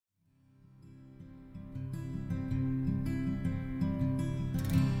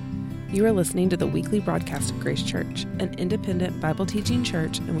You are listening to the weekly broadcast of Grace Church, an independent Bible teaching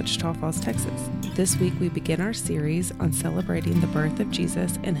church in Wichita Falls, Texas. This week we begin our series on celebrating the birth of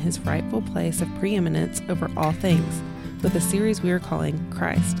Jesus and his rightful place of preeminence over all things, with a series we are calling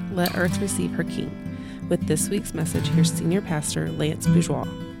Christ, Let Earth Receive Her King. With this week's message, here's Senior Pastor Lance Bourgeois.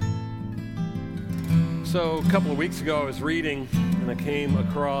 So a couple of weeks ago I was reading and I came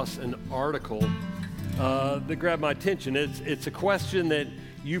across an article that grabbed my attention. It's a question that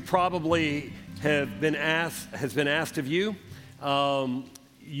you probably has been asked of you.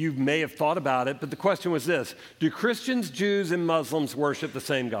 You may have thought about it, but the question was this: do Christians, Jews, and Muslims worship the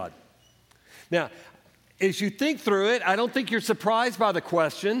same God? Now, as you think through it, I don't think you're surprised by the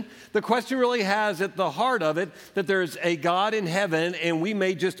question. The question really has at the heart of it that there's a God in heaven, and we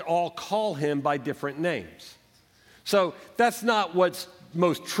may just all call him by different names. So that's not what's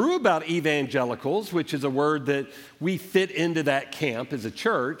most true about evangelicals, which is a word that we fit into that camp as a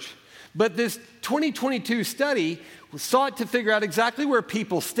church. But this 2022 study sought to figure out exactly where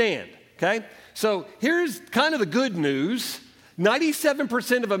people stand, okay? So here's kind of the good news.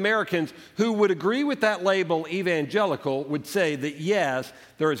 97% of Americans who would agree with that label evangelical would say that yes,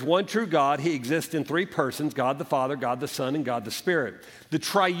 there is one true God. He exists in three persons: God the Father, God the Son, and God the Spirit. The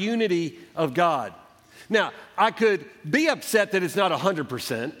triunity of God. Now, I could be upset that it's not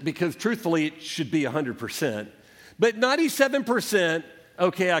 100%, because truthfully it should be 100%. But 97%,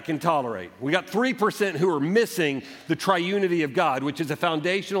 okay, I can tolerate. We got 3% who are missing the triunity of God, which is a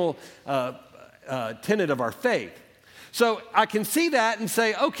foundational tenet of our faith. So I can see that and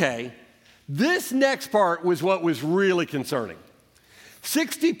say, okay, this next part was what was really concerning.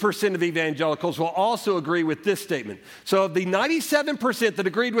 60% of evangelicals will also agree with this statement. So of the 97% that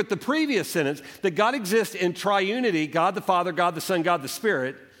agreed with the previous sentence, that God exists in triunity, God the Father, God the Son, God the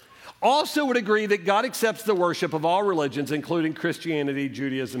Spirit, also would agree that God accepts the worship of all religions, including Christianity,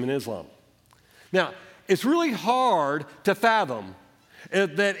 Judaism, and Islam. Now, it's really hard to fathom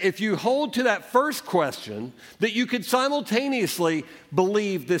that if you hold to that first question, that you could simultaneously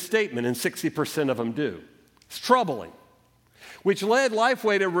believe this statement, and 60% of them do. It's troubling. Which led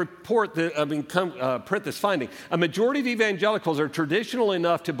Lifeway to print this finding. A majority of evangelicals are traditional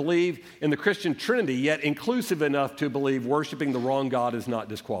enough to believe in the Christian Trinity, yet inclusive enough to believe worshiping the wrong God is not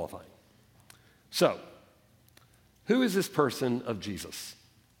disqualifying. So, who is this person of Jesus?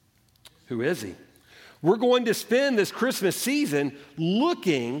 Who is he? We're going to spend this Christmas season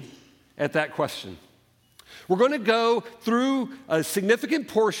looking at that question. We're going to go through a significant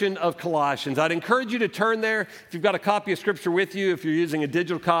portion of Colossians. I'd encourage you to turn there. If you've got a copy of Scripture with you, if you're using a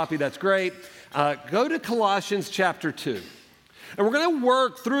digital copy, that's great. Go to Colossians chapter 2. And we're going to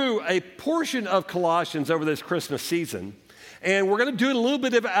work through a portion of Colossians over this Christmas season. And we're going to do it a little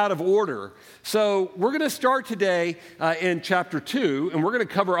bit out of order. So we're going to start today in chapter 2, and we're going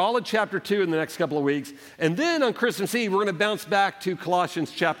to cover all of chapter 2 in the next couple of weeks. And then on Christmas Eve, we're going to bounce back to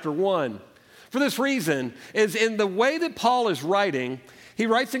Colossians chapter 1. For this reason, is in the way that Paul is writing, he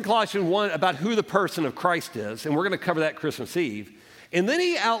writes in Colossians 1 about who the person of Christ is, and we're going to cover that Christmas Eve. And then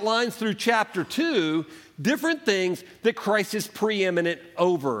he outlines through chapter 2 different things that Christ is preeminent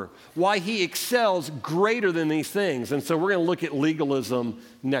over, why he excels greater than these things. And so we're going to look at legalism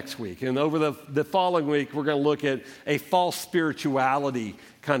next week. And over the following week, we're going to look at a false spirituality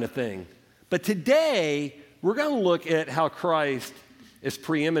kind of thing. But today, we're going to look at how Christ is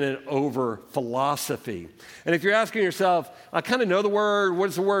preeminent over philosophy. And if you're asking yourself, I kind of know the word, what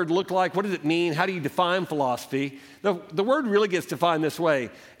does the word look like? What does it mean? How do you define philosophy? The word really gets defined this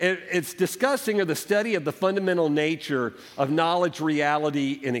way. It's discussing or the study of the fundamental nature of knowledge,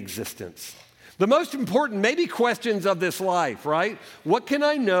 reality, and existence. The most important maybe questions of this life, right? What can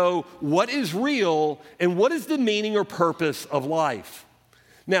I know? What is real? And what is the meaning or purpose of life?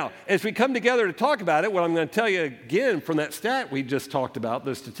 Now, as we come together to talk about it, what I'm going to tell you again from that stat we just talked about,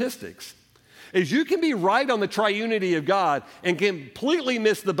 those statistics, is you can be right on the triunity of God and completely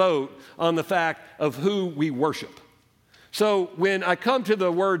miss the boat on the fact of who we worship. So when I come to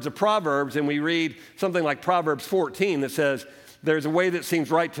the words of Proverbs and we read something like Proverbs 14 that says, there's a way that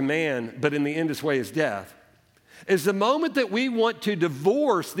seems right to man, but in the end its way is death, is the moment that we want to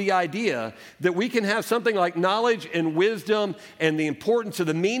divorce the idea that we can have something like knowledge and wisdom and the importance of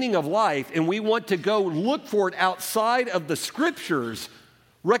the meaning of life, and we want to go look for it outside of the Scriptures,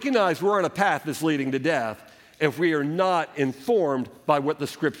 recognize we're on a path that's leading to death if we are not informed by what the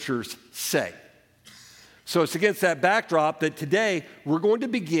Scriptures say. So it's against that backdrop that today we're going to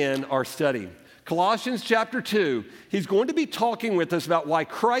begin our study. Colossians chapter 2, he's going to be talking with us about why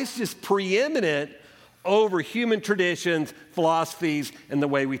Christ is preeminent over human traditions, philosophies, and the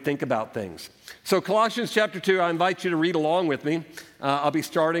way we think about things. So Colossians chapter 2, I invite you to read along with me. I'll be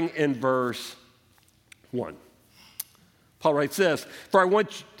starting in verse 1. Paul writes this, "For I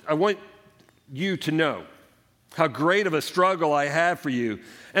want you to know how great of a struggle I have for you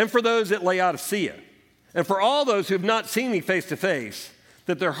and for those at Laodicea, and for all those who have not seen me face to face,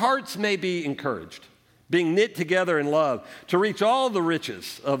 that their hearts may be encouraged, being knit together in love, to reach all the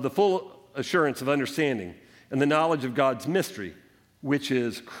riches of the full assurance of understanding and the knowledge of God's mystery, which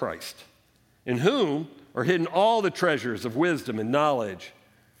is Christ, in whom are hidden all the treasures of wisdom and knowledge.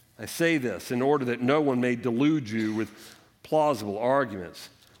 I say this in order that no one may delude you with plausible arguments.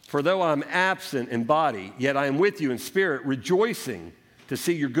 For though I'm absent in body, yet I am with you in spirit, rejoicing to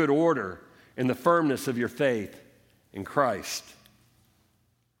see your good order and the firmness of your faith in Christ."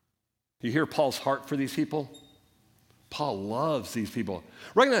 You hear Paul's heart for these people? Paul loves these people.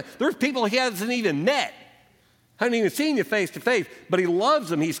 Right now, there's people he hasn't even met, hasn't even seen you face to face, but he loves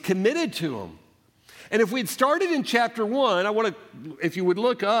them. He's committed to them. And if we'd started in chapter 1, if you would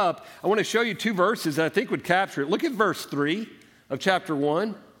look up, I want to show you 2 verses that I think would capture it. Look at verse 3 of chapter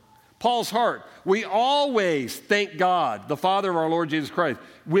 1. Paul's heart. "We always thank God, the Father of our Lord Jesus Christ,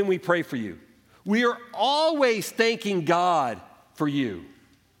 when we pray for you." We are always thanking God for you.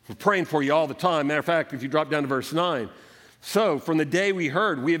 We're praying for you all the time. Matter of fact, if you drop down to verse 9, "So from the day we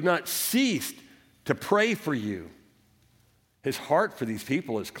heard, we have not ceased to pray for you." His heart for these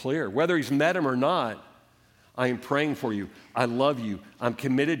people is clear. Whether he's met them or not, I am praying for you. I love you. I'm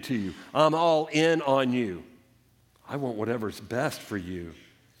committed to you. I'm all in on you. I want whatever's best for you.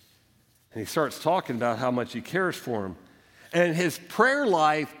 And he starts talking about how much he cares for him. And his prayer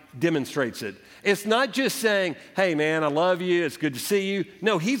life demonstrates it. It's not just saying, "Hey, man, I love you. It's good to see you."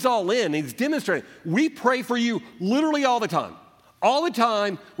 No, he's all in. He's demonstrating. We pray for you literally all the time. All the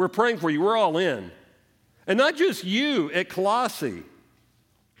time, we're praying for you. We're all in. And not just you at Colossae,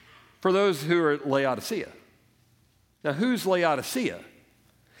 for those who are at Laodicea. Now, who's Laodicea?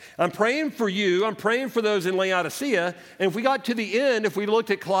 I'm praying for you. I'm praying for those in Laodicea. And if we got to the end, if we looked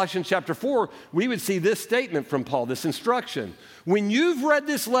at Colossians chapter 4, we would see this statement from Paul, this instruction. When you've read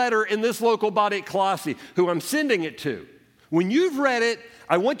this letter in this local body at Colossae, who I'm sending it to, when you've read it,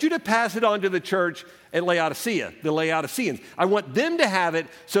 I want you to pass it on to the church at Laodicea, the Laodiceans. I want them to have it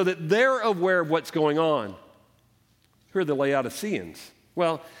so that they're aware of what's going on. Who are the Laodiceans?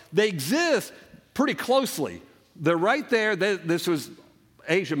 Well, they exist pretty closely. They're right there. This was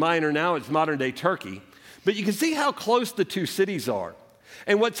Asia Minor, now it's modern-day Turkey. But you can see how close the 2 cities are.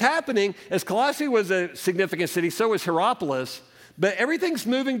 And what's happening is Colossae was a significant city, so was Hierapolis, but everything's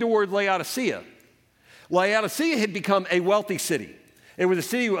moving toward Laodicea. Laodicea had become a wealthy city. It was a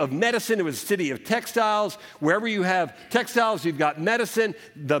city of medicine. It was a city of textiles. Wherever you have textiles, you've got medicine.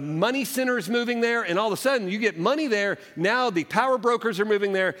 The money center is moving there, and all of a sudden, you get money there. Now the power brokers are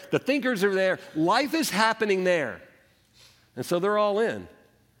moving there. The thinkers are there. Life is happening there. And so they're all in.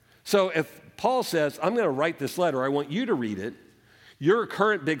 So if Paul says, "I'm going to write this letter, I want you to read it. You're a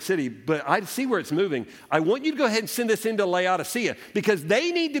current big city, but I see where it's moving. I want you to go ahead and send this into Laodicea because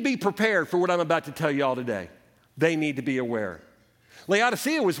they need to be prepared for what I'm about to tell you all today. They need to be aware."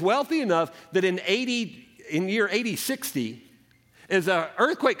 Laodicea was wealthy enough that in year 80-60, as an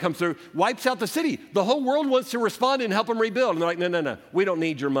earthquake comes through, wipes out the city. The whole world wants to respond and help them rebuild. And they're like, no, we don't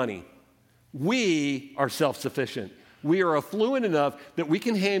need your money. We are self-sufficient. We are affluent enough that we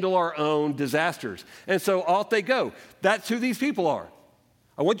can handle our own disasters. And so off they go. That's who these people are.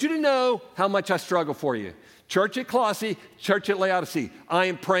 I want you to know how much I struggle for you. Church at Colossae, church at Laodicea. I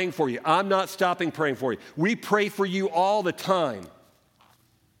am praying for you. I'm not stopping praying for you. We pray for you all the time.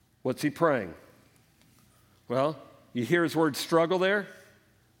 What's he praying? Well, you hear his word struggle there?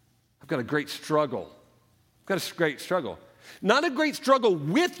 I've got a great struggle. I've got a great struggle. Not a great struggle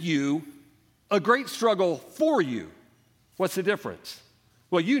with you, a great struggle for you. What's the difference?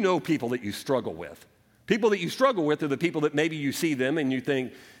 Well, you know people that you struggle with. People that you struggle with are the people that maybe you see them and you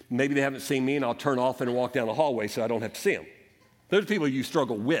think, maybe they haven't seen me and I'll turn off and walk down the hallway so I don't have to see them. Those are people you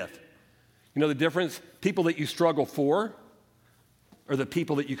struggle with. You know the difference? People that you struggle for are the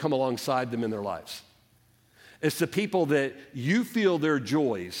people that you come alongside them in their lives. It's the people that you feel their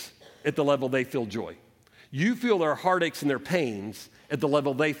joys at the level they feel joy. You feel their heartaches and their pains at the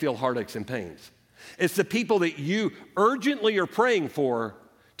level they feel heartaches and pains. It's the people that you urgently are praying for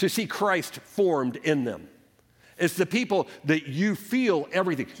to see Christ formed in them. It's the people that you feel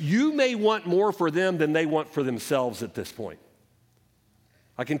everything. You may want more for them than they want for themselves at this point.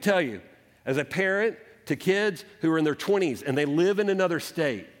 I can tell you, as a parent to kids who are in their 20s and they live in another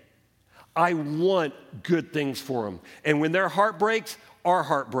state, I want good things for them. And when their heart breaks, our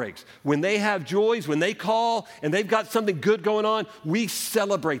heart breaks. When they have joys, when they call and they've got something good going on, we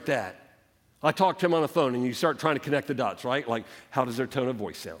celebrate that. I talk to them on the phone and you start trying to connect the dots, right? Like, how does their tone of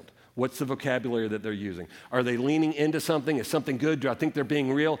voice sound? What's the vocabulary that they're using? Are they leaning into something? Is something good? Do I think they're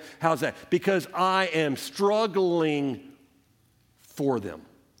being real? How's that? Because I am struggling for them.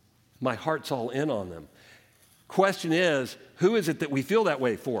 My heart's all in on them. Question is, who is it that we feel that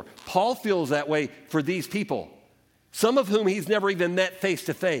way for? Paul feels that way for these people, some of whom he's never even met face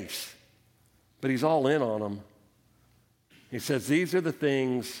to face, but he's all in on them. He says, these are the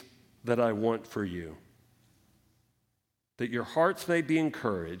things that I want for you, that your hearts may be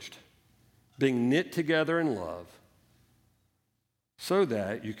encouraged, being knit together in love, so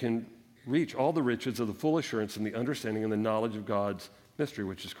that you can reach all the riches of the full assurance and the understanding and the knowledge of God's mystery,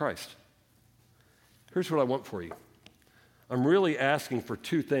 which is Christ. Here's what I want for you. I'm really asking for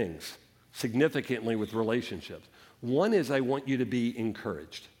two things significantly with relationships. One is I want you to be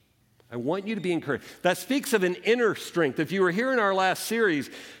encouraged. I want you to be encouraged. That speaks of an inner strength. If you were here in our last series,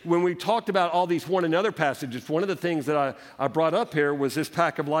 when we talked about all these one another passages, one of the things that I brought up here was this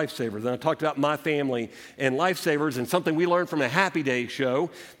pack of Lifesavers. And I talked about my family and Lifesavers and something we learned from a Happy Day show,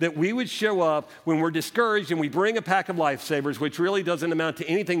 that we would show up when we're discouraged and we bring a pack of Lifesavers, which really doesn't amount to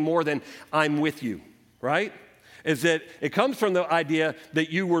anything more than I'm with you, right? Is that it comes from the idea that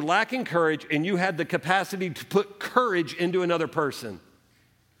you were lacking courage and you had the capacity to put courage into another person.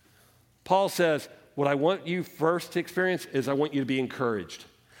 Paul says, what I want you first to experience is I want you to be encouraged.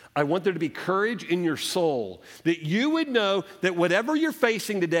 I want there to be courage in your soul, that you would know that whatever you're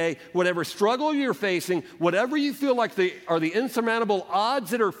facing today, whatever struggle you're facing, whatever you feel like are the insurmountable odds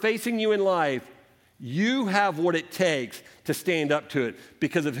that are facing you in life, you have what it takes to stand up to it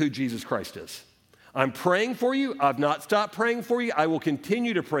because of who Jesus Christ is. I'm praying for you. I've not stopped praying for you. I will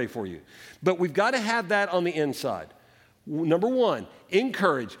continue to pray for you. But we've got to have that on the inside. Number one,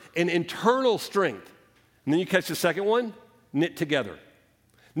 encourage, an internal strength. And then you catch the second one, knit together.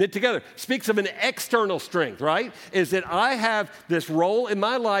 Knit together speaks of an external strength, right? Is that I have this role in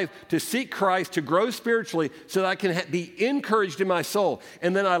my life to seek Christ, to grow spiritually so that I can be encouraged in my soul.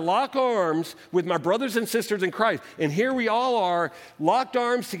 And then I lock arms with my brothers and sisters in Christ. And here we all are, locked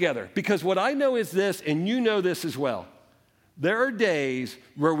arms together. Because what I know is this, and you know this as well. There are days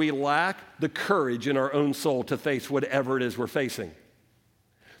where we lack the courage in our own soul to face whatever it is we're facing.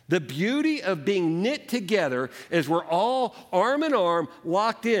 The beauty of being knit together is we're all arm in arm,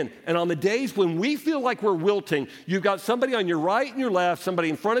 locked in. And on the days when we feel like we're wilting, you've got somebody on your right and your left, somebody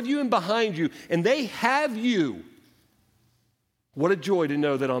in front of you and behind you, and they have you. What a joy to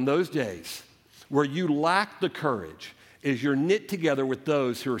know that on those days where you lack the courage, is you're knit together with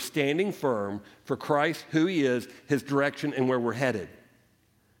those who are standing firm for Christ, who he is, his direction, and where we're headed.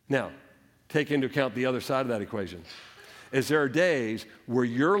 Now, take into account the other side of that equation. Is there are days where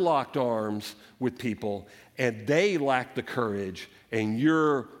you're locked arms with people and they lack the courage and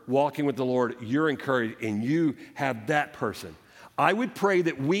you're walking with the Lord, you're encouraged, and you have that person. I would pray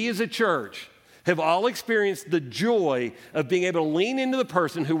that we as a church have all experienced the joy of being able to lean into the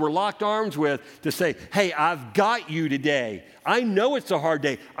person who we're locked arms with to say, hey, I've got you today. I know it's a hard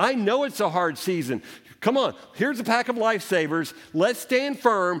day. I know it's a hard season. Come on, here's a pack of Lifesavers. Let's stand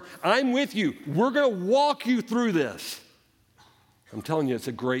firm. I'm with you. We're going to walk you through this. I'm telling you, it's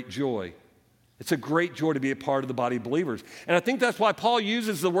a great joy. It's a great joy to be a part of the body of believers. And I think that's why Paul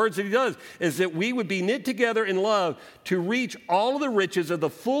uses the words that he does, is that we would be knit together in love to reach all of the riches of the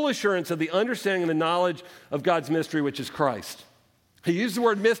full assurance of the understanding and the knowledge of God's mystery, which is Christ. He used the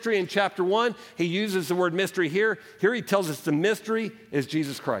word mystery in chapter 1. He uses the word mystery here. Here he tells us the mystery is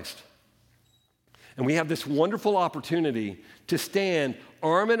Jesus Christ. And we have this wonderful opportunity to stand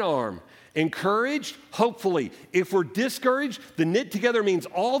arm in arm, encouraged, hopefully. If we're discouraged, the knit together means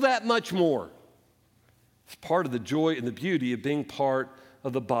all that much more. It's part of the joy and the beauty of being part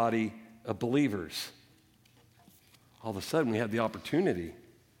of the body of believers. All of a sudden, we have the opportunity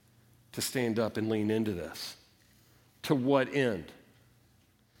to stand up and lean into this. To what end?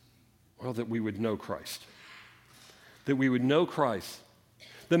 Well, that we would know Christ. That we would know Christ.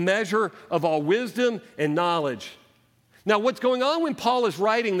 The measure of all wisdom and knowledge. Now, what's going on when Paul is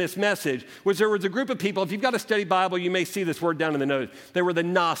writing this message was there was a group of people. If you've got a study Bible, you may see this word down in the notes. They were the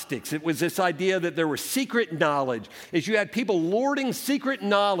Gnostics. It was this idea that there was secret knowledge, is you had people lording secret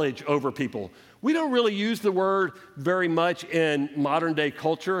knowledge over people. We don't really use the word very much in modern day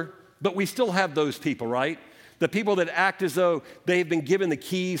culture, but we still have those people, right? The people that act as though they've been given the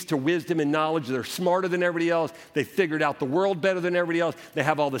keys to wisdom and knowledge. They're smarter than everybody else. They figured out the world better than everybody else. They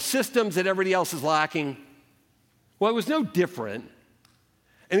have all the systems that everybody else is lacking. Well, it was no different.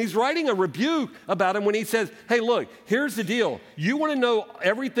 And he's writing a rebuke about him when he says, hey, look, here's the deal. You want to know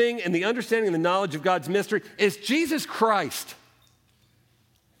everything and the understanding and the knowledge of God's mystery? It's Jesus Christ.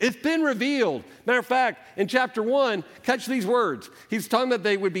 It's been revealed. Matter of fact, in chapter 1, catch these words. He's talking about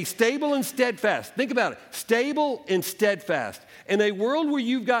they would be stable and steadfast. Think about it. Stable and steadfast. In a world where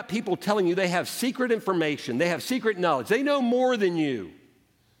you've got people telling you they have secret information, they have secret knowledge, they know more than you.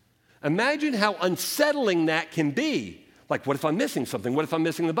 Imagine how unsettling that can be. Like, what if I'm missing something? What if I'm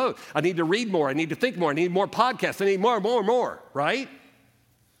missing the boat? I need to read more. I need to think more. I need more podcasts. I need more, right?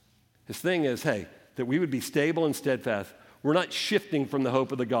 His thing is, hey, that we would be stable and steadfast. We're not shifting from the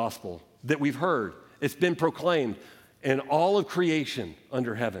hope of the gospel that we've heard. It's been proclaimed in all of creation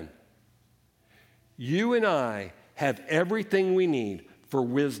under heaven. You and I have everything we need for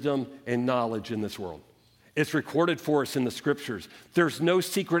wisdom and knowledge in this world. It's recorded for us in the scriptures. There's no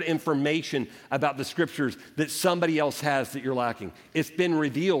secret information about the scriptures that somebody else has that you're lacking. It's been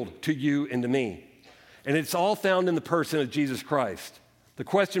revealed to you and to me. And it's all found in the person of Jesus Christ. The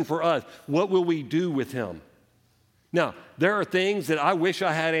question for us, what will we do with him? Now, there are things that I wish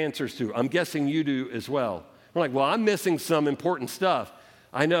I had answers to. I'm guessing you do as well. We're like, well, I'm missing some important stuff.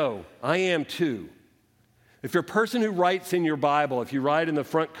 I know, I am too. If you're a person who writes in your Bible, if you write in the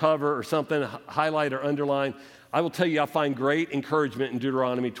front cover or something, highlight or underline, I will tell you I find great encouragement in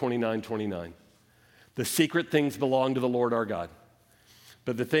Deuteronomy 29:29. The secret things belong to the Lord our God,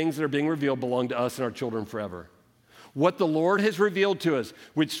 but the things that are being revealed belong to us and our children forever. What the Lord has revealed to us,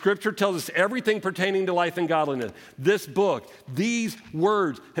 which Scripture tells us everything pertaining to life and godliness, this book, these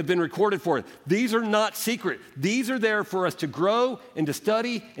words have been recorded for us. These are not secret. These are there for us to grow and to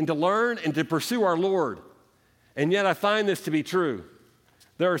study and to learn and to pursue our Lord. And yet I find this to be true.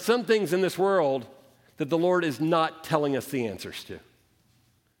 There are some things in this world that the Lord is not telling us the answers to.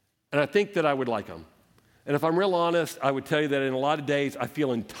 And I think that I would like them. And if I'm real honest, I would tell you that in a lot of days I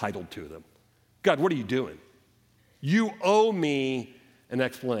feel entitled to them. God, what are you doing? You owe me an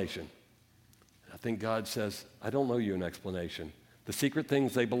explanation. I think God says, I don't owe you an explanation. The secret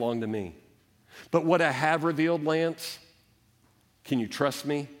things, they belong to me. But what I have revealed, Lance, can you trust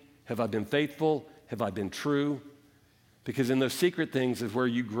me? Have I been faithful? Have I been true? Because in those secret things is where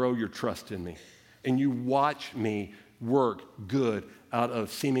you grow your trust in me. And you watch me work good out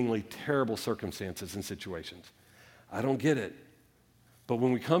of seemingly terrible circumstances and situations. I don't get it. But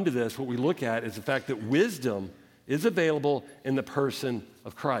when we come to this, what we look at is the fact that wisdom is available in the person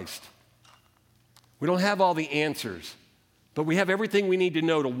of Christ. We don't have all the answers, but we have everything we need to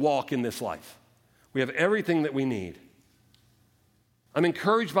know to walk in this life. We have everything that we need. I'm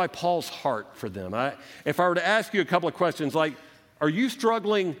encouraged by Paul's heart for them. If I were to ask you a couple of questions like, are you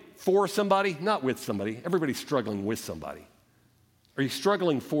struggling for somebody? Not with somebody. Everybody's struggling with somebody. Are you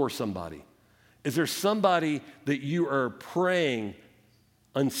struggling for somebody? Is there somebody that you are praying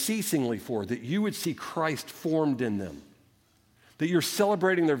unceasingly for, that you would see Christ formed in them? That you're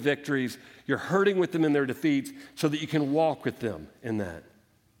celebrating their victories, you're hurting with them in their defeats so that you can walk with them in that.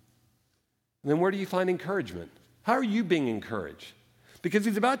 And then where do you find encouragement? How are you being encouraged? Because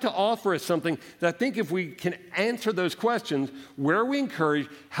he's about to offer us something that I think if we can answer those questions, where are we encouraged,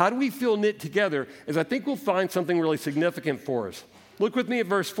 how do we feel knit together, is I think we'll find something really significant for us. Look with me at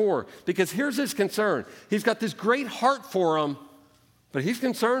verse 4, because here's his concern. He's got this great heart for them, but he's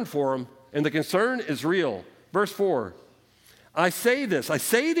concerned for them, and the concern is real. Verse 4, I say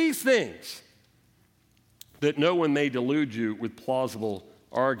these things, that no one may delude you with plausible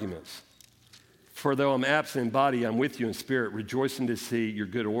arguments. For though I'm absent in body, I'm with you in spirit, rejoicing to see your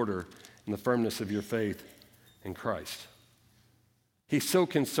good order and the firmness of your faith in Christ. He's so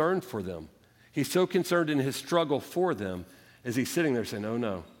concerned for them. He's so concerned in his struggle for them as he's sitting there saying, oh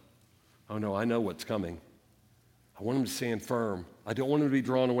no, I know what's coming. I want them to stand firm. I don't want them to be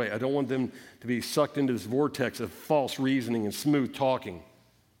drawn away. I don't want them to be sucked into this vortex of false reasoning and smooth talking.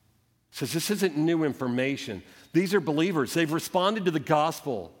 He says, this isn't new information. These are believers. They've responded to the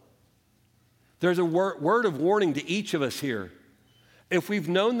gospel. There's a word of warning to each of us here. If we've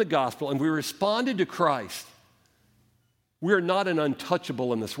known the gospel and we responded to Christ, we are not an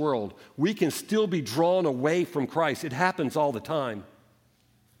untouchable in this world. We can still be drawn away from Christ. It happens all the time.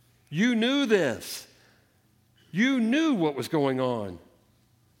 You knew this. You knew what was going on.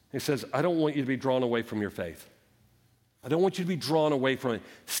 He says, I don't want you to be drawn away from your faith. I don't want you to be drawn away from it.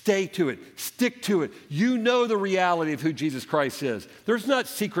 Stay to it. Stick to it. You know the reality of who Jesus Christ is. There's not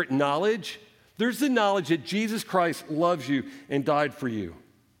secret knowledge. There's the knowledge that Jesus Christ loves you and died for you.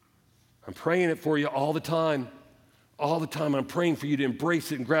 I'm praying it for you all the time. All the time I'm praying for you to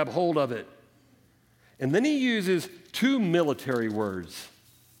embrace it and grab hold of it. And then he uses two military words.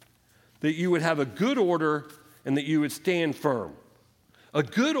 That you would have a good order and that you would stand firm. A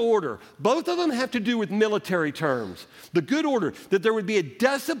good order. Both of them have to do with military terms. The good order, that there would be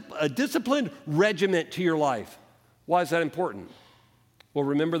a disciplined regiment to your life. Why is that important? Well,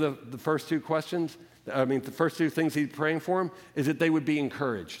 remember the first two questions? The first two things he's praying for them is that they would be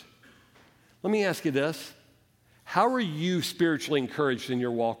encouraged. Let me ask you this. How are you spiritually encouraged in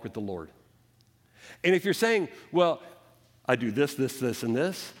your walk with the Lord? And if you're saying, well, I do this, and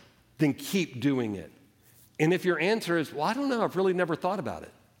this, then keep doing it. And if your answer is, well, I don't know, I've really never thought about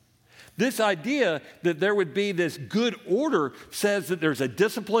it. This idea that there would be this good order says that there's a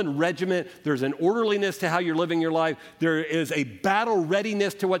disciplined regiment, there's an orderliness to how you're living your life, there is a battle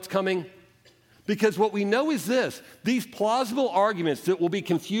readiness to what's coming. Because what we know is this, these plausible arguments that will be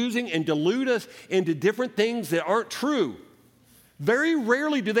confusing and delude us into different things that aren't true, very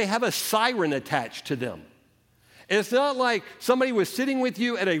rarely do they have a siren attached to them. It's not like somebody was sitting with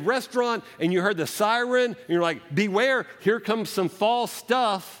you at a restaurant and you heard the siren and you're like, beware, here comes some false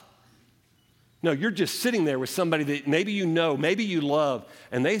stuff. No, you're just sitting there with somebody that maybe you know, maybe you love,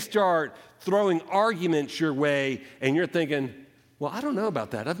 and they start throwing arguments your way and you're thinking, well, I don't know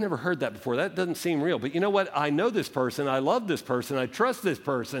about that. I've never heard that before. That doesn't seem real. But you know what? I know this person. I love this person. I trust this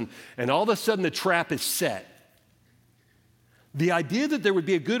person. And all of a sudden the trap is set. The idea that there would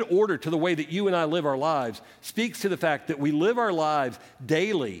be a good order to the way that you and I live our lives speaks to the fact that we live our lives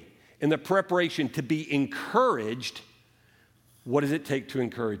daily in the preparation to be encouraged. What does it take to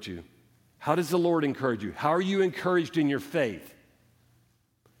encourage you? How does the Lord encourage you? How are you encouraged in your faith?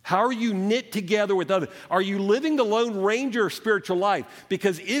 How are you knit together with others? Are you living the Lone Ranger spiritual life?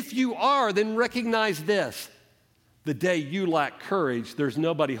 Because if you are, then recognize this. The day you lack courage, there's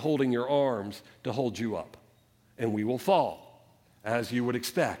nobody holding your arms to hold you up. And we will fall, as you would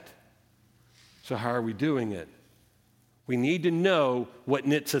expect. So how are we doing it? We need to know what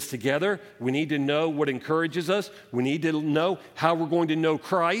knits us together. We need to know what encourages us. We need to know how we're going to know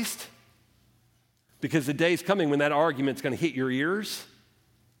Christ. Because the day's coming when that argument's going to hit your ears.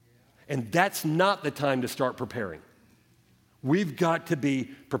 And that's not the time to start preparing. We've got to be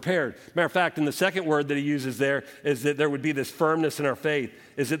prepared. Matter of fact, in the second word that he uses there is that there would be this firmness in our faith,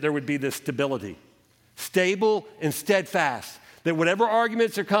 is that there would be this stability. Stable and steadfast. That whatever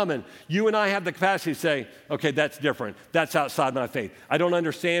arguments are coming, you and I have the capacity to say, okay, that's different. That's outside my faith. I don't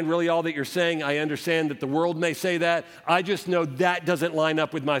understand really all that you're saying. I understand that the world may say that. I just know that doesn't line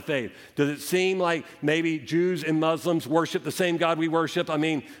up with my faith. Does it seem like maybe Jews and Muslims worship the same God we worship?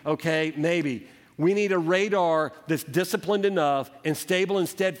 Okay, maybe. We need a radar that's disciplined enough and stable and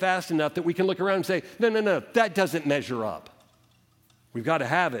steadfast enough that we can look around and say, no, that doesn't measure up. We've got to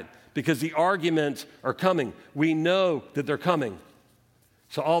have it. Because the arguments are coming. We know that they're coming.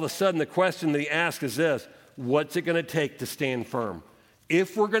 So all of a sudden the question that he asks is this, what's it going to take to stand firm?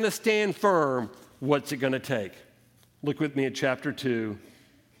 If we're going to stand firm, what's it going to take? Look with me at chapter 2,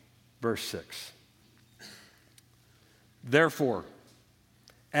 verse 6. Therefore,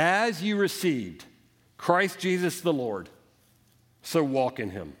 as you received Christ Jesus the Lord, so walk in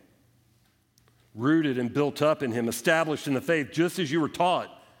him. Rooted and built up in him, established in the faith, just as you were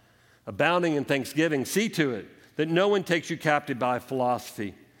taught, abounding in thanksgiving. See to it that no one takes you captive by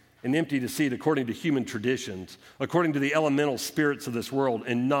philosophy and empty deceit according to human traditions, according to the elemental spirits of this world,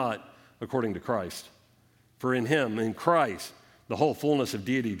 and not according to Christ. For in him, in Christ, the whole fullness of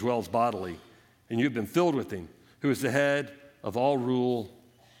deity dwells bodily, and you've been filled with him, who is the head of all rule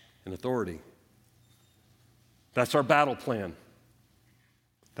and authority. That's our battle plan.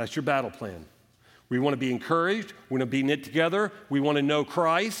 That's your battle plan. We want to be encouraged. We want to be knit together. We want to know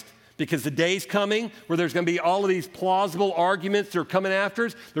Christ. Because the day's coming where there's going to be all of these plausible arguments that are coming after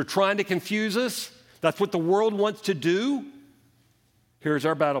us. They're trying to confuse us. That's what the world wants to do. Here's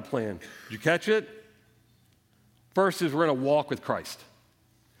our battle plan. Did you catch it? First is we're going to walk with Christ.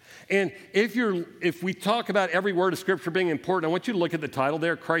 And if we talk about every word of Scripture being important, I want you to look at the title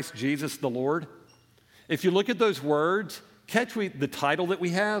there, Christ Jesus the Lord. If you look at those words, catch the title that we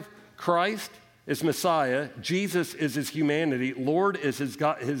have, Christ is Messiah, Jesus is his humanity, Lord is his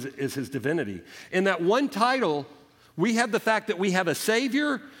God, is his divinity. In that one title, we have the fact that we have a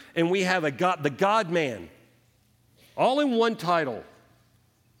Savior and we have a God, the God-man, all in one title.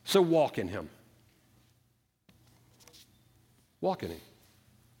 So walk in him. Walk in him.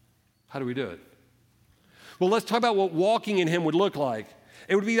 How do we do it? Well, let's talk about what walking in him would look like.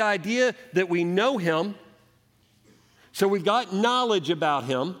 It would be the idea that we know him, so we've got knowledge about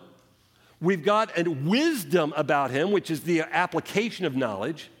him. We've got a wisdom about him, which is the application of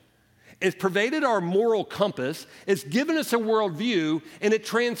knowledge. It's pervaded our moral compass. It's given us a worldview, and it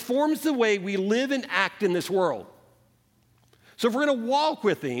transforms the way we live and act in this world. So if we're going to walk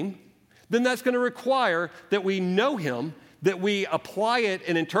with him, then that's going to require that we know him, that we apply it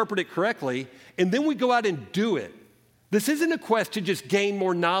and interpret it correctly, and then we go out and do it. This isn't a quest to just gain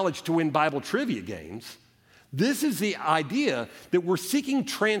more knowledge to win Bible trivia games. This is the idea that we're seeking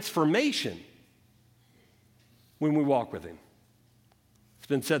transformation when we walk with him. It's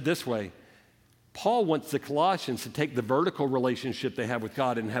been said this way. Paul wants the Colossians to take the vertical relationship they have with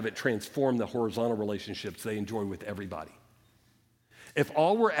God and have it transform the horizontal relationships they enjoy with everybody. If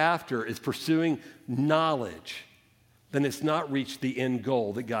all we're after is pursuing knowledge, then it's not reached the end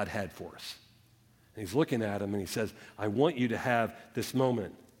goal that God had for us. And he's looking at him and he says, I want you to have this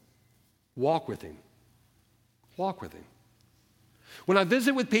moment. Walk with him. Walk with him. When I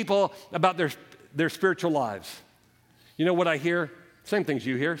visit with people about their spiritual lives, you know what I hear? Same things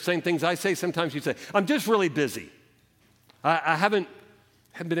you hear, same things I say, sometimes you say. I'm just really busy. I haven't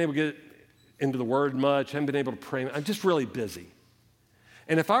been able to get into the Word much, haven't been able to pray. I'm just really busy.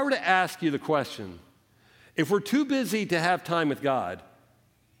 And if I were to ask you the question, if we're too busy to have time with God,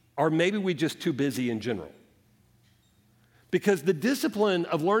 or maybe we're just too busy in general? Because the discipline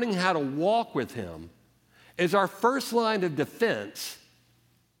of learning how to walk with him is our first line of defense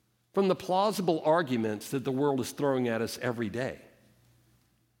from the plausible arguments that the world is throwing at us every day.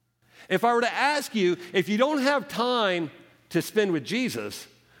 If I were to ask you, if you don't have time to spend with Jesus,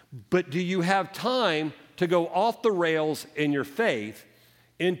 but do you have time to go off the rails in your faith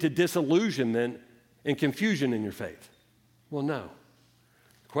into disillusionment and confusion in your faith? Well, no.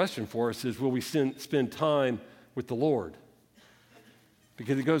 The question for us is, will we spend time with the Lord?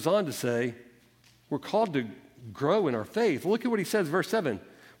 Because he goes on to say, we're called to grow in our faith. Look at what he says, verse 7.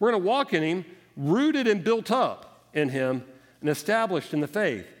 We're going to walk in him, rooted and built up in him, and established in the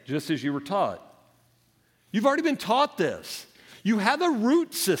faith, just as you were taught. You've already been taught this. You have a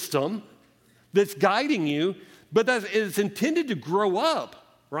root system that's guiding you, but that is intended to grow up,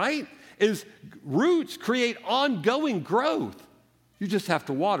 right? Roots create ongoing growth. You just have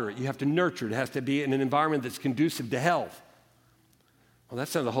to water it. You have to nurture it. It has to be in an environment that's conducive to health. Well, that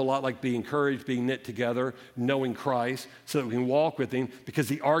sounds a whole lot like being encouraged, being knit together, knowing Christ, so that we can walk with him, because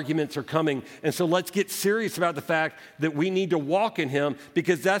the arguments are coming. And so let's get serious about the fact that we need to walk in him,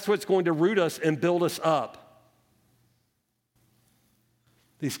 because that's what's going to root us and build us up.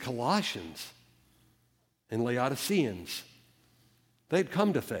 These Colossians and Laodiceans, they'd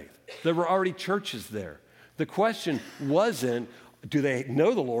come to faith. There were already churches there. The question wasn't, do they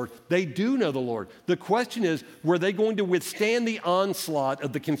know the Lord? They do know the Lord. The question is, were they going to withstand the onslaught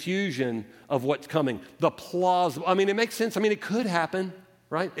of the confusion of what's coming? The plausible. I mean, it makes sense. I mean, it could happen,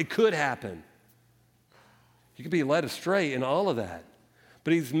 right? It could happen. You could be led astray in all of that.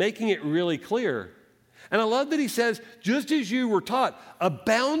 But he's making it really clear. And I love that he says, just as you were taught,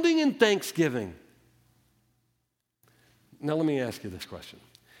 abounding in thanksgiving. Now, let me ask you this question.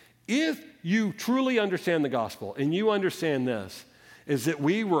 If you truly understand the gospel, and you understand this, is that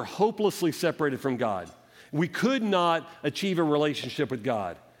we were hopelessly separated from God. We could not achieve a relationship with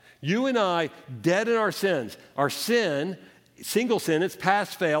God. You and I, dead in our sins. Our sin, single sin, it's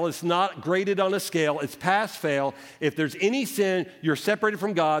pass fail. It's not graded on a scale. It's pass fail. If there's any sin, you're separated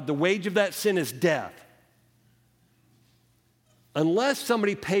from God. The wage of that sin is death. Unless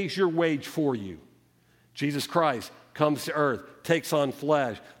somebody pays your wage for you. Jesus Christ comes to earth, takes on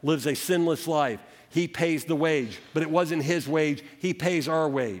flesh, lives a sinless life. He pays the wage, but it wasn't his wage. He pays our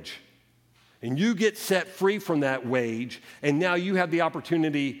wage. And you get set free from that wage, and now you have the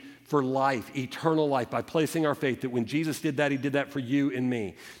opportunity for life, eternal life, by placing our faith that when Jesus did that, he did that for you and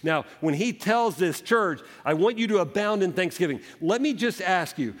me. Now, when he tells this church, I want you to abound in thanksgiving, let me just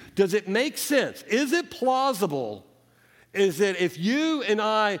ask you, does it make sense? Is it plausible? Is that if you and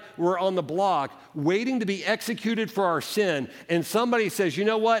I were on the block waiting to be executed for our sin, and somebody says, you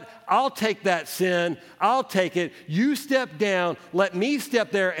know what, I'll take that sin, I'll take it, you step down, let me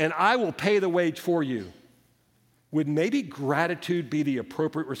step there, and I will pay the wage for you. Would maybe gratitude be the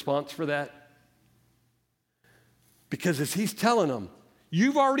appropriate response for that? Because as he's telling them,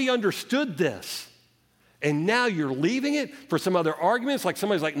 you've already understood this. And now you're leaving it for some other arguments, like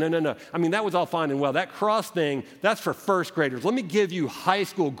somebody's like, no. I mean, that was all fine and well. That cross thing, that's for first graders. Let me give you high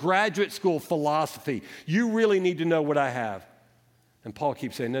school, graduate school philosophy. You really need to know what I have. And Paul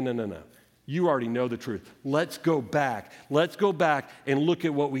keeps saying, no. You already know the truth. Let's go back. Let's go back and look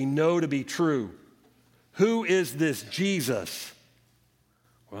at what we know to be true. Who is this Jesus?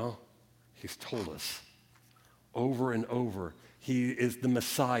 Well, he's told us over and over. He is the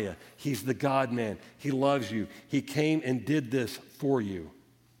Messiah. He's the God-man. He loves you. He came and did this for you.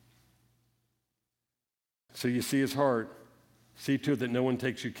 So you see his heart. See to it that no one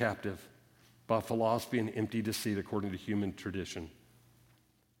takes you captive by philosophy and empty deceit according to human tradition.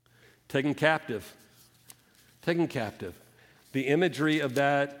 Taken captive. The imagery of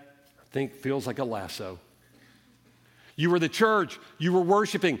that, I think, feels like a lasso. You were the church, you were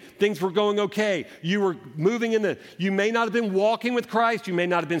worshiping, things were going okay, you were moving you may not have been walking with Christ, you may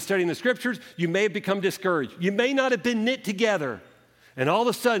not have been studying the scriptures, you may have become discouraged, you may not have been knit together. And all of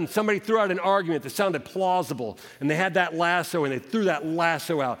a sudden, somebody threw out an argument that sounded plausible, and they had that lasso, and they threw that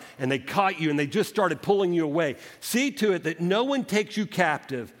lasso out, and they caught you, and they just started pulling you away. See to it that no one takes you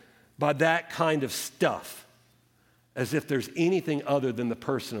captive by that kind of stuff, as if there's anything other than the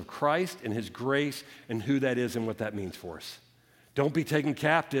person of Christ and his grace and who that is and what that means for us. Don't be taken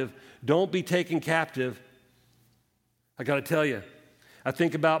captive. Don't be taken captive. I got to tell you, I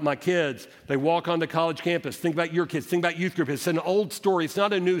think about my kids. They walk on the college campus. Think about your kids. Think about youth group. It's an old story. It's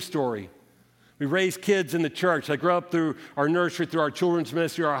not a new story. We raise kids in the church. They grow up through our nursery, through our children's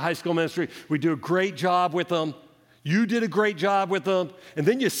ministry, our high school ministry. We do a great job with them. You did a great job with them. And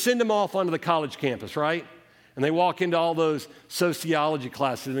then you send them off onto the college campus, right? And they walk into all those sociology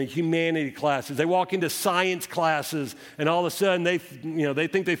classes and humanity classes. They walk into science classes, and all of a sudden they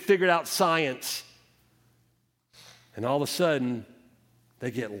think they figured out science. And all of a sudden,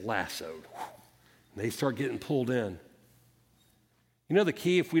 they get lassoed. And they start getting pulled in. You know the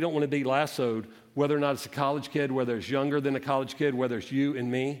key, if we don't want to be lassoed, whether or not it's a college kid, whether it's younger than a college kid, whether it's you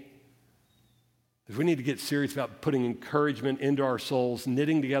and me, is we need to get serious about putting encouragement into our souls,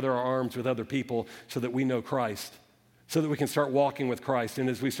 knitting together our arms with other people so that we know Christ, so that we can start walking with Christ. And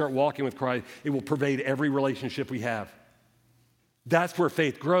as we start walking with Christ, it will pervade every relationship we have. That's where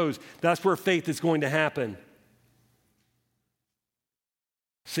faith grows. That's where faith is going to happen.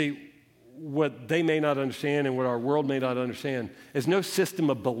 See, what they may not understand and what our world may not understand is no system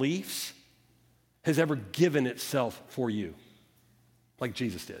of beliefs has ever given itself for you like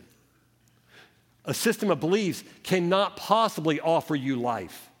Jesus did. A system of beliefs cannot possibly offer you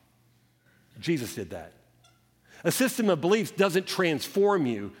life. Jesus did that. A system of beliefs doesn't transform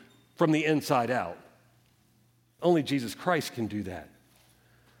you from the inside out. Only Jesus Christ can do that.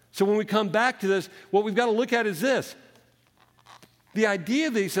 So when we come back to this, what we've got to look at is this. The idea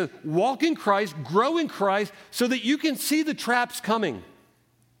that he says, walk in Christ, grow in Christ, so that you can see the traps coming.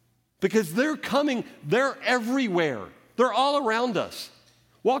 Because they're coming, they're everywhere. They're all around us.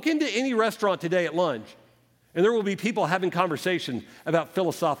 Walk into any restaurant today at lunch, and there will be people having conversations about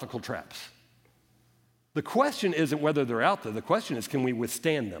philosophical traps. The question isn't whether they're out there. The question is, can we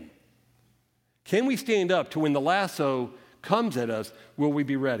withstand them? Can we stand up to when the lasso comes at us, will we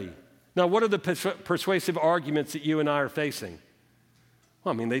be ready? Now, what are the persuasive arguments that you and I are facing?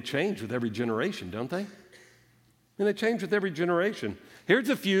 Well, I mean, they change with every generation, don't they? They change with every generation. Here's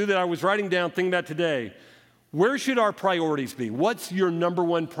a few that I was writing down, thinking about today. Where should our priorities be? What's your number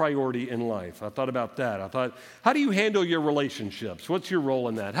one priority in life? I thought about that. I thought, how do you handle your relationships? What's your role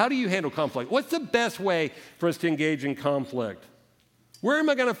in that? How do you handle conflict? What's the best way for us to engage in conflict? Where am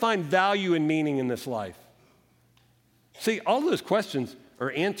I going to find value and meaning in this life? See, all of those questions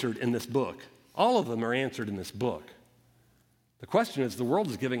are answered in this book. All of them are answered in this book. The question is, the world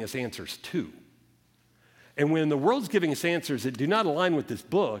is giving us answers too. And when the world's giving us answers that do not align with this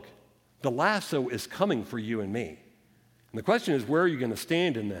book, the lasso is coming for you and me. And the question is, where are you going to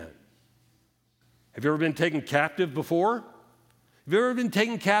stand in that? Have you ever been taken captive before? Have you ever been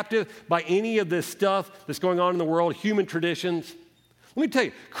taken captive by any of this stuff that's going on in the world, human traditions? Let me tell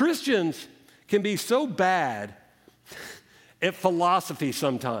you, Christians can be so bad at philosophy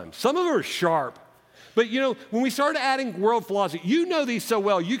sometimes. Some of them are sharp. But when we start adding world philosophy, you know these so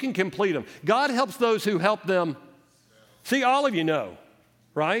well, you can complete them. God helps those who help them. See, all of you know,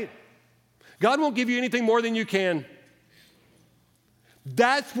 right? God won't give you anything more than you can.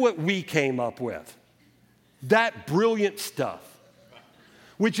 That's what we came up with. That brilliant stuff.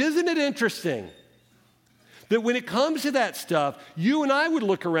 Which, isn't it interesting that when it comes to that stuff, you and I would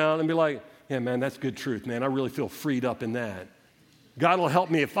look around and be like, yeah, man, that's good truth, man. I really feel freed up in that. God will help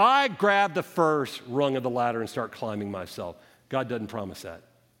me if I grab the first rung of the ladder and start climbing myself. God doesn't promise that.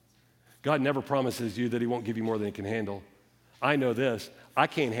 God never promises you that he won't give you more than he can handle. I know this. I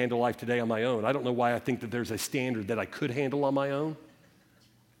can't handle life today on my own. I don't know why I think that there's a standard that I could handle on my own.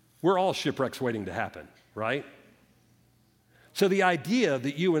 We're all shipwrecks waiting to happen, right? So the idea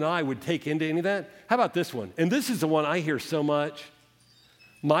that you and I would take into any of that, how about this one? And this is the one I hear so much.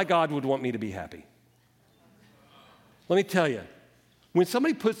 My God would want me to be happy. Let me tell you, when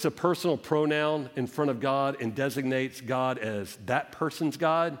somebody puts a personal pronoun in front of God and designates God as that person's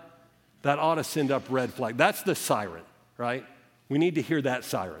God, that ought to send up red flag. That's the siren, right? We need to hear that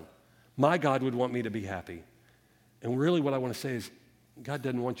siren. My God would want me to be happy. And really what I want to say is, God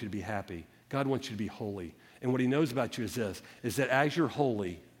doesn't want you to be happy. God wants you to be holy. And what he knows about you is this, is that as you're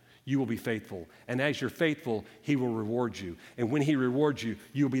holy, you will be faithful. And as you're faithful, he will reward you. And when he rewards you,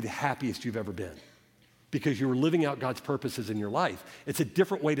 you'll be the happiest you've ever been because you were living out God's purposes in your life. It's a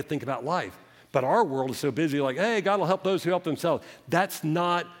different way to think about life. But our world is so busy like, hey, God will help those who help themselves. That's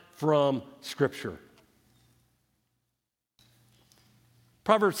not from Scripture.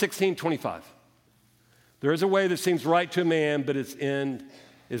 Proverbs 16:25. There is a way that seems right to a man, but its end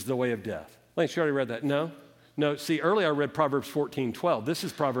is the way of death. Lance, you already read that? No? No, see, earlier I read Proverbs 14:12. This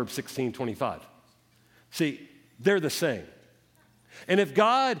is Proverbs 16:25. See, they're the same. And if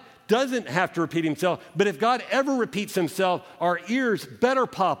God doesn't have to repeat himself, but if God ever repeats himself, our ears better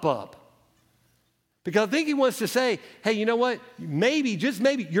pop up. Because I think he wants to say, hey, you know what? Maybe, just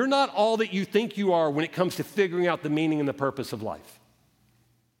maybe, you're not all that you think you are when it comes to figuring out the meaning and the purpose of life.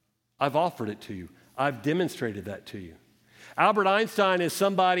 I've offered it to you. I've demonstrated that to you. Albert Einstein is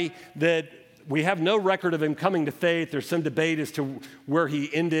somebody that we have no record of him coming to faith. There's some debate as to where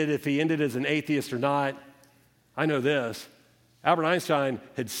he ended, if he ended as an atheist or not. I know this. Albert Einstein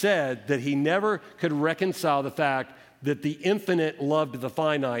had said that he never could reconcile the fact that the infinite loved the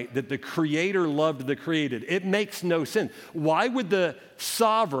finite, that the creator loved the created. It makes no sense. Why would the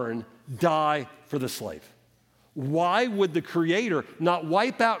sovereign die for the slave? Why would the creator not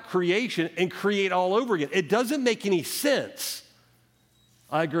wipe out creation and create all over again? It doesn't make any sense.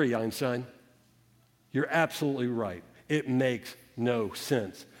 I agree, Einstein. You're absolutely right. It makes no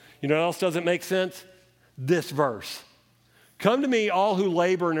sense. You know what else doesn't make sense? This verse. Come to me, all who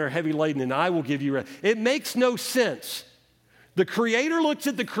labor and are heavy laden, and I will give you rest. It makes no sense. The creator looks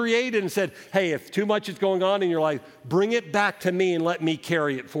at the created and said, hey, if too much is going on in your life, bring it back to me and let me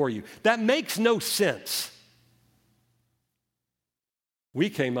carry it for you. That makes no sense. We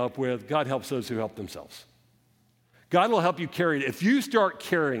came up with, God helps those who help themselves. God will help you carry it. If you start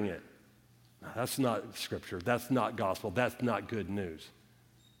carrying it, that's not Scripture. That's not gospel. That's not good news.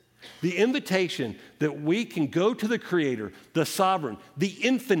 The invitation that we can go to the Creator, the sovereign, the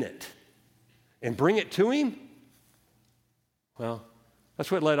infinite, and bring it to Him, well,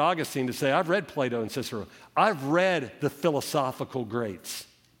 that's what led Augustine to say, I've read Plato and Cicero. I've read the philosophical greats.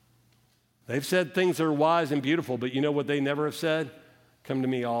 They've said things that are wise and beautiful, but you know what they never have said? Come to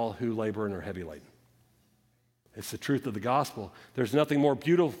me, all who labor and are heavy laden. It's the truth of the gospel. There's nothing more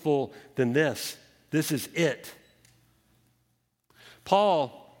beautiful than this. This is it.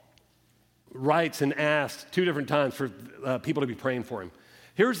 Paul writes and asks 2 different times for people to be praying for him.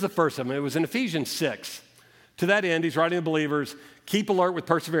 Here's the first of them. It was in Ephesians 6. To that end, he's writing to believers, keep alert with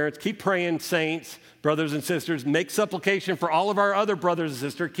perseverance, keep praying, saints, brothers and sisters, make supplication for all of our other brothers and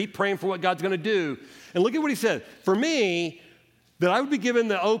sisters, keep praying for what God's going to do. And look at what he said. For me, that I would be given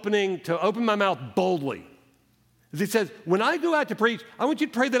the opening to open my mouth boldly. As he says, when I go out to preach, I want you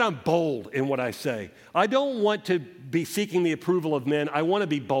to pray that I'm bold in what I say. I don't want to be seeking the approval of men. I want to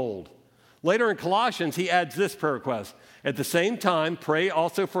be bold. Later in Colossians, he adds this prayer request. At the same time, pray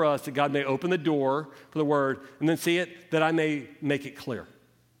also for us that God may open the door for the word, and then see it, that I may make it clear.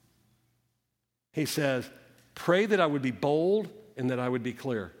 He says, pray that I would be bold and that I would be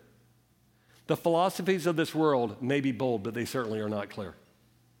clear. The philosophies of this world may be bold, but they certainly are not clear.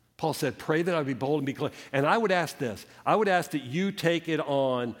 Paul said, pray that I would be bold and be clear. And I would ask this. I would ask that you take it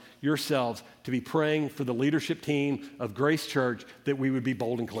on yourselves to be praying for the leadership team of Grace Church that we would be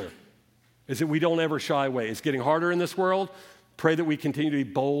bold and clear. Is that we don't ever shy away. It's getting harder in this world. Pray that we continue to be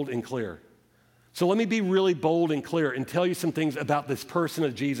bold and clear. So let me be really bold and clear and tell you some things about this person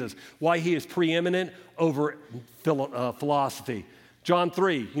of Jesus, why he is preeminent over philosophy. John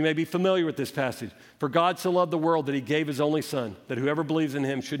 3, you may be familiar with this passage. For God so loved the world that he gave his only son, that whoever believes in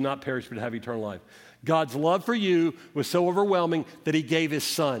him should not perish but have eternal life. God's love for you was so overwhelming that he gave his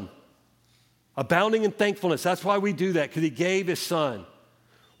son. Abounding in thankfulness, that's why we do that, because he gave his son.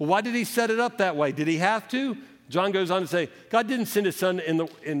 Well, why did he set it up that way? Did he have to? John goes on to say, God didn't send his son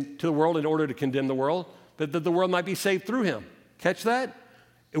into the world in order to condemn the world, but that the world might be saved through him. Catch that?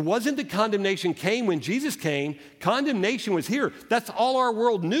 It wasn't that condemnation came when Jesus came. Condemnation was here. That's all our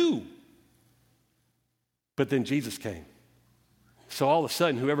world knew. But then Jesus came. So all of a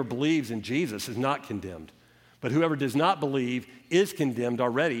sudden, whoever believes in Jesus is not condemned. But whoever does not believe is condemned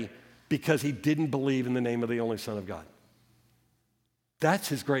already because he didn't believe in the name of the only Son of God. That's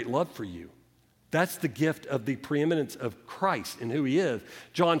his great love for you. That's the gift of the preeminence of Christ and who he is.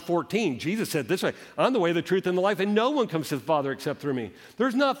 John 14, Jesus said this way, I'm the way, the truth, and the life, and no one comes to the Father except through me.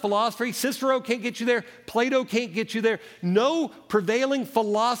 There's not philosophy. Cicero can't get you there. Plato can't get you there. No prevailing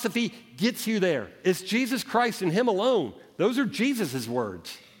philosophy gets you there. It's Jesus Christ and him alone. Those are Jesus'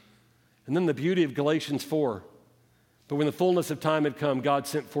 words. And then the beauty of Galatians 4. But when the fullness of time had come, God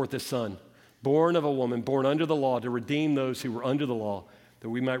sent forth his Son, born of a woman, born under the law, to redeem those who were under the law, that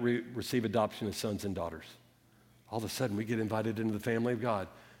we might receive adoption as sons and daughters. All of a sudden, we get invited into the family of God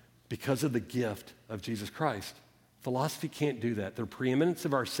because of the gift of Jesus Christ. Philosophy can't do that. The preeminence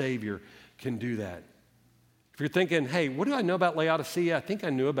of our Savior can do that. If you're thinking, hey, what do I know about Laodicea? I think I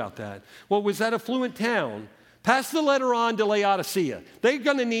knew about that. Well, it was that affluent town. Pass the letter on to Laodicea. They're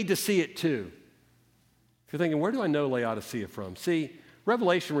going to need to see it too. If you're thinking, where do I know Laodicea from? See,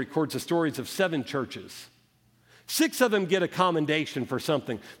 Revelation records the stories of 7 churches. 6 of them get a commendation for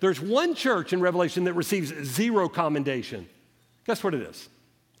something. There's one church in Revelation that receives 0 commendation. Guess what it is?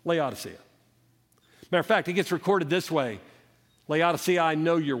 Laodicea. Matter of fact, it gets recorded this way. Laodicea, I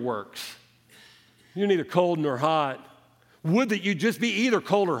know your works. You're neither cold nor hot. Would that you just be either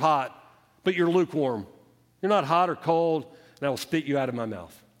cold or hot, but you're lukewarm. You're not hot or cold, and I will spit you out of my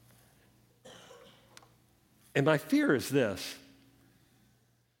mouth. And my fear is this.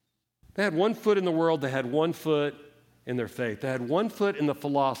 They had one foot in the world, they had one foot in their faith. They had one foot in the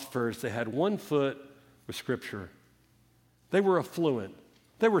philosophers, they had one foot with Scripture. They were affluent.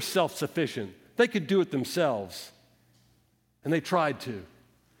 They were self-sufficient. They could do it themselves. And they tried to.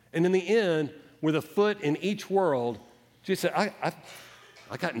 And in the end, with a foot in each world, Jesus said,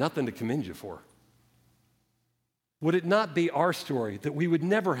 I got nothing to commend you for. Would it not be our story that we would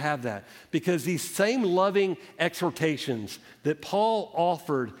never have that? Because these same loving exhortations that Paul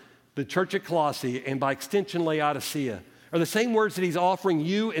offered the church at Colossae, and by extension Laodicea, are the same words that he's offering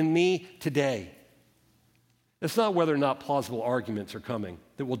you and me today. It's not whether or not plausible arguments are coming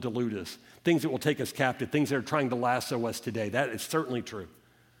that will delude us, things that will take us captive, things that are trying to lasso us today. That is certainly true.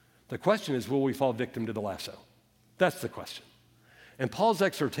 The question is, will we fall victim to the lasso? That's the question. And Paul's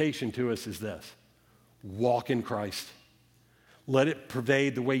exhortation to us is this: walk in Christ. Let it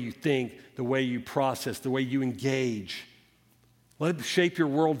pervade the way you think, the way you process, the way you engage. Let it shape your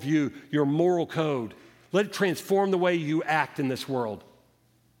worldview, your moral code. Let it transform the way you act in this world.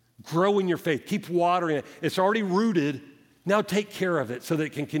 Grow in your faith. Keep watering it. It's already rooted. Now take care of it so that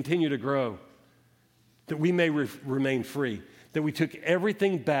it can continue to grow, that we may remain free, that we took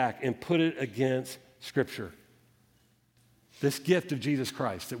everything back and put it against Scripture. This gift of Jesus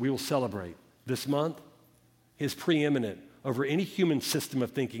Christ that we will celebrate this month is preeminent over any human system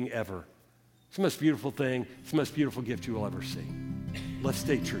of thinking ever. It's the most beautiful thing. It's the most beautiful gift you will ever see. Let's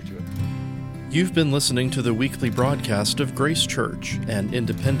stay true to it. You've been listening to the weekly broadcast of Grace Church, an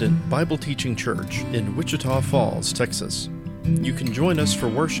independent Bible teaching church in Wichita Falls, Texas. You can join us for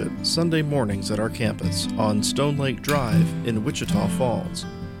worship Sunday mornings at our campus on Stone Lake Drive in Wichita Falls.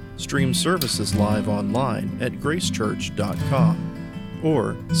 Stream services live online at gracechurch.com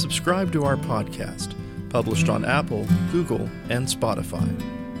or subscribe to our podcast, published on Apple, Google, and Spotify.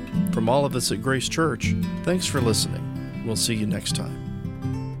 From all of us at Grace Church, thanks for listening. We'll see you next time.